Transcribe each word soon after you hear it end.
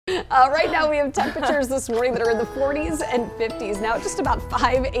Right now we have temperatures this morning that are in the 40s and 50s. Now at just about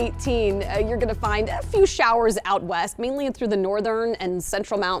 5:18, you're going to find a few showers out west, mainly through the northern and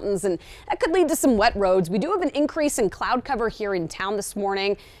central mountains, and that could lead to some wet roads. We do have an increase in cloud cover here in town this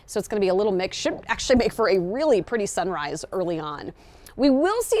morning, so it's going to be a little mix. Should actually make for a really pretty sunrise early on. We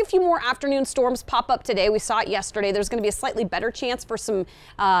will see a few more afternoon storms pop up today. We saw it yesterday. There's going to be a slightly better chance for some,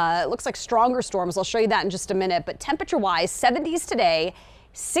 it looks like stronger storms. I'll show you that in just a minute. But temperature-wise, 70s today,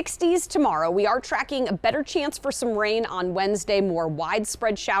 60s tomorrow. We are tracking a better chance for some rain on Wednesday, more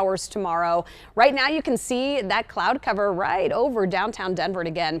widespread showers tomorrow. Right now you can see that cloud cover right over downtown Denver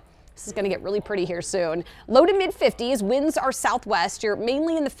again. This is going to get really pretty here soon. Low to mid 50s. Winds are southwest. You're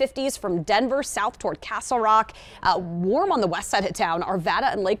mainly in the 50s from Denver south toward Castle Rock. Warm on the west side of town.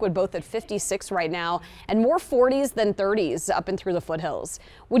 Arvada and Lakewood both at 56 right now, and more 40s than 30s up and through the foothills.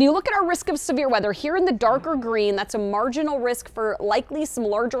 When you look at our risk of severe weather here in the darker green, that's a marginal risk for likely some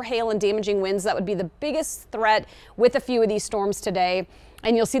larger hail and damaging winds. That would be the biggest threat with a few of these storms today.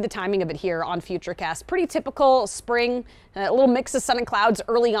 And you'll see the timing of it here on Futurecast. Pretty typical spring, a little mix of sun and clouds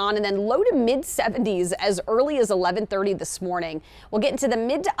early on, and then low to mid 70s as early as 11:30 this morning. We'll get into the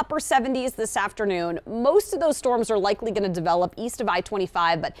mid to upper 70s this afternoon. Most of those storms are likely going to develop east of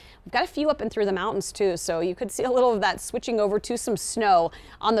I-25, but we've got a few up and through the mountains too, so you could see a little of that switching over to some snow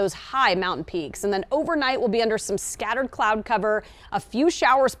on those high mountain peaks. And then overnight we'll be under some scattered cloud cover, a few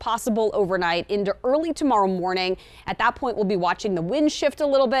showers possible overnight into early tomorrow morning. At that point we'll be watching the wind shift a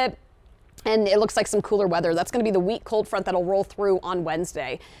little bit, and it looks like some cooler weather. That's going to be the weak cold front that'll roll through on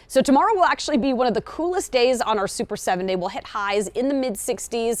Wednesday. So tomorrow will actually be one of the coolest days on our Super 7 day. We'll hit highs in the mid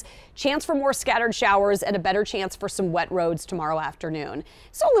 60s, chance for more scattered showers, and a better chance for some wet roads tomorrow afternoon.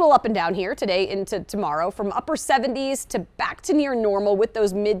 So a little up and down here today into tomorrow, from upper 70s to back to near normal with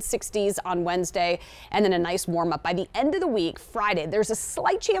those mid 60s on Wednesday, and then a nice warm up by the end of the week. Friday, there's a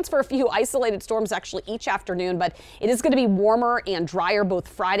slight chance for a few isolated storms actually each afternoon, but it is going to be warmer and drier both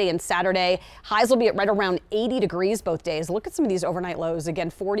Friday and Saturday. Highs will be at right around 80 degrees both days. Look at some of these overnight lows,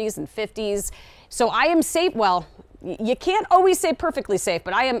 again 40s and 50s. So I am safe. Well, you can't always say perfectly safe,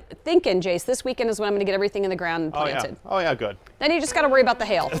 but I am thinking, Jace, this weekend is when I'm going to get everything in the ground and planted. Oh yeah, good. Then you just got to worry about the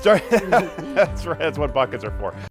hail. That's right. That's right. That's what buckets are for.